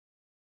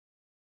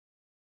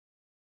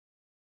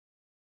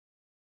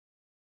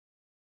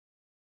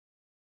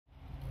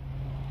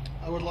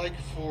we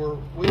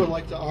would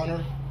like to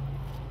honor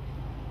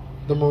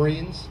the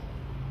Marines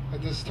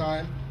at this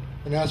time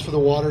and ask for the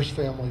Waters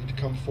family to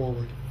come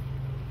forward.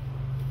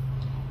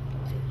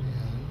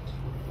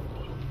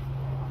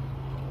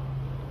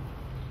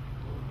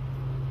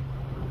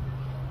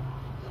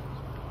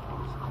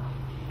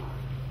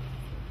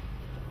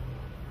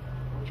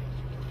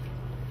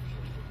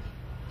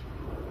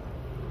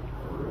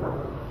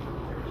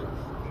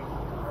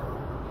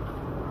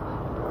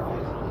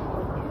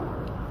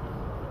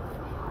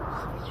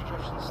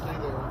 Stay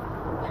there.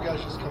 You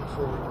guys just come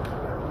forward.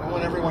 I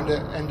want everyone to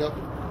end up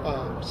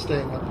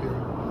staying up here.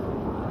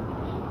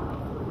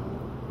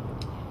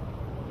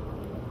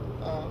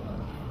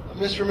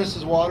 Mr. and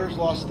Mrs. Waters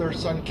lost their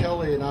son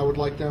Kelly, and I would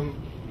like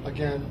them,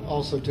 again,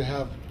 also to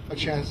have a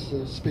chance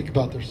to speak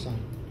about their son.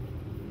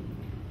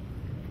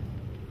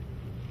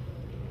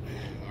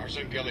 Our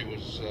son Kelly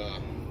was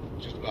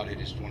just about hit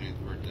his 20th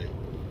birthday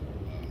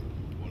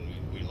when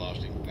we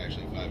lost him,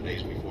 actually 5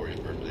 days before his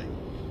birthday.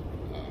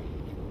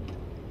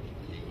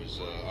 He was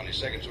on his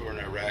second tour in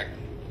Iraq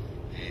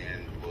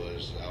and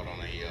was out on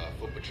a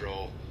foot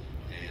patrol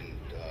and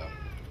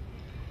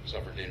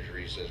suffered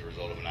injuries as a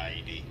result of an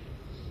IED.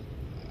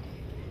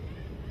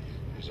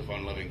 He was a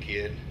fun-loving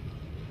kid.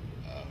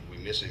 We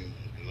miss him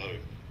and love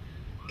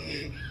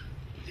him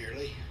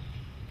dearly.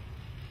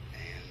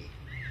 And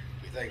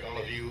we thank all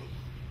of you.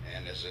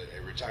 And as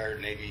a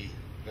retired Navy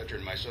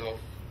veteran myself,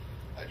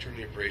 I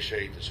truly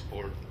appreciate the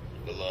support,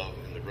 the love,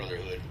 and the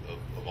brotherhood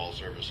of all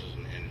services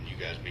and you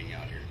guys being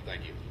out here.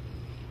 Thank you.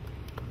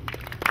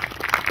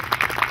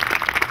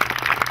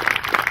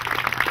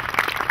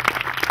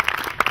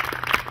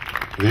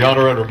 The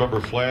Honor and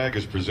Remember flag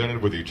is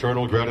presented with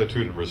eternal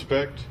gratitude and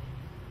respect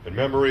in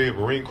memory of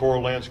Marine Corps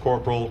Lance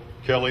Corporal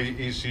Kelly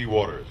E.C.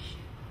 Waters.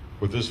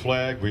 With this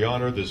flag, we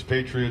honor this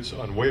patriot's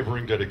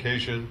unwavering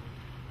dedication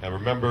and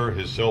remember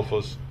his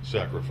selfless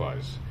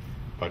sacrifice.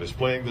 By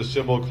displaying this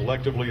symbol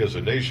collectively as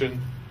a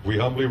nation, we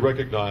humbly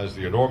recognize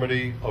the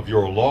enormity of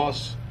your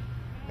loss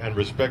and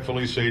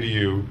respectfully say to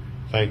you,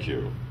 thank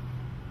you.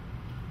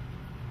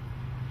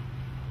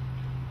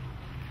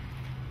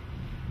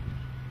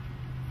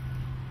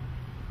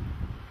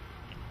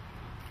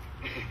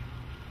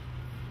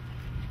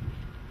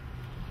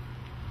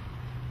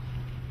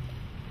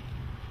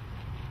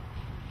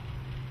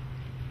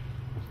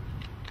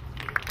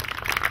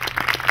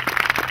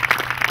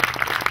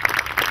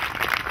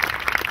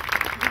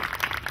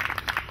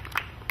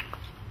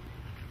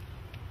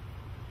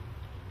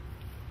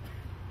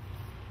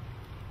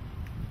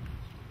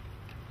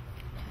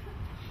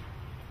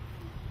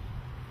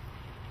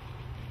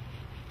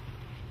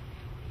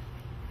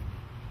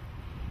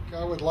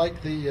 I would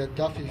like the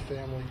Duffy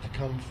family to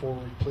come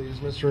forward, please.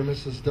 Mr. and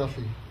Mrs.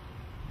 Duffy.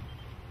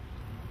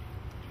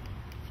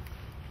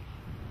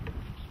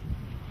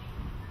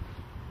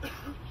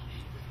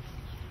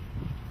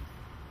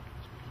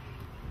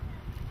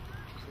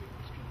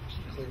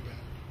 Clear back.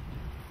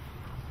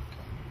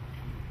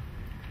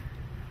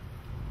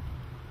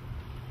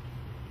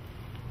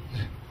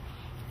 Okay.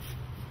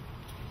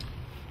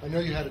 I know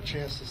you had a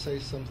chance to say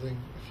something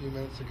a few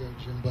minutes ago,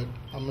 Jim, but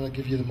I'm going to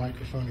give you the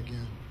microphone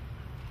again.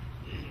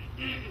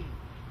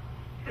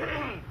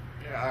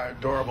 Yeah, our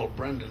adorable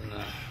Brendan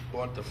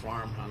bought the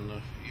farm on the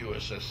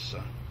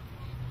USS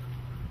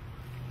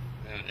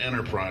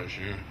Enterprise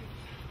here.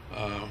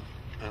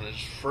 On his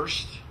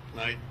first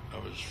night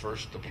of his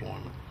first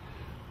deployment,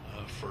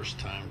 first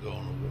time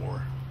going to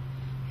war,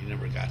 he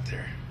never got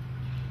there.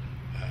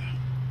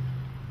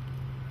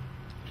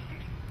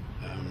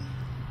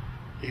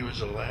 He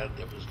was a lad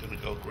that was going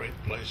to go great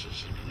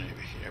places in the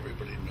Navy.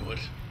 Everybody knew it.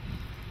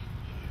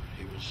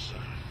 He was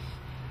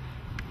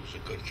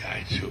a good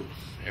guy too.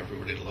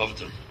 Everybody loved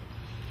him,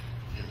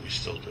 and we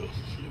still do.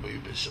 We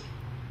miss him.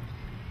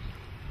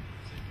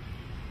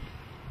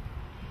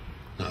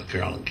 No,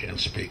 Carolyn can't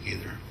speak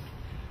either.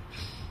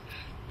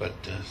 But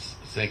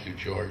thank you,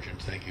 George,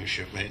 and thank you,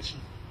 shipmates.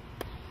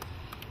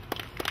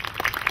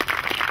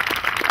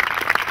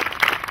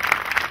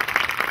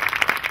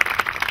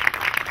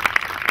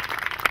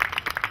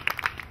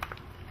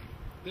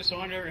 This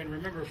honor and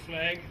remember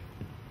flag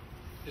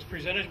is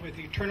presented with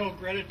eternal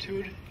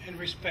gratitude and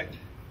respect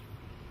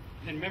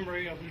in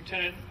memory of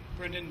Lieutenant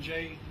Brendan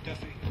J.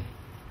 Duffy.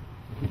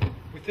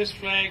 With this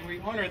flag, we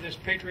honor this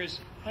patriot's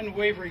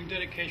unwavering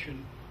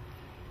dedication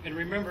and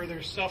remember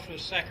their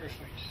selfless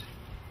sacrifice.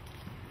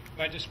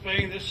 By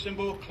displaying this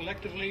symbol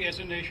collectively as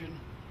a nation,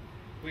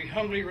 we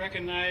humbly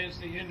recognize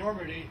the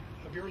enormity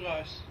of your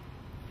loss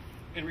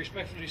and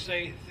respectfully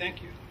say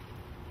thank you.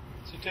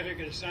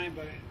 Certificate is signed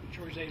by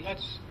George A.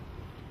 Lutz,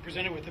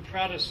 presented with the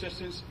proud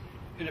assistance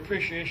and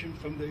appreciation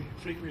from the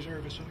Fleet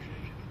Reserve Association.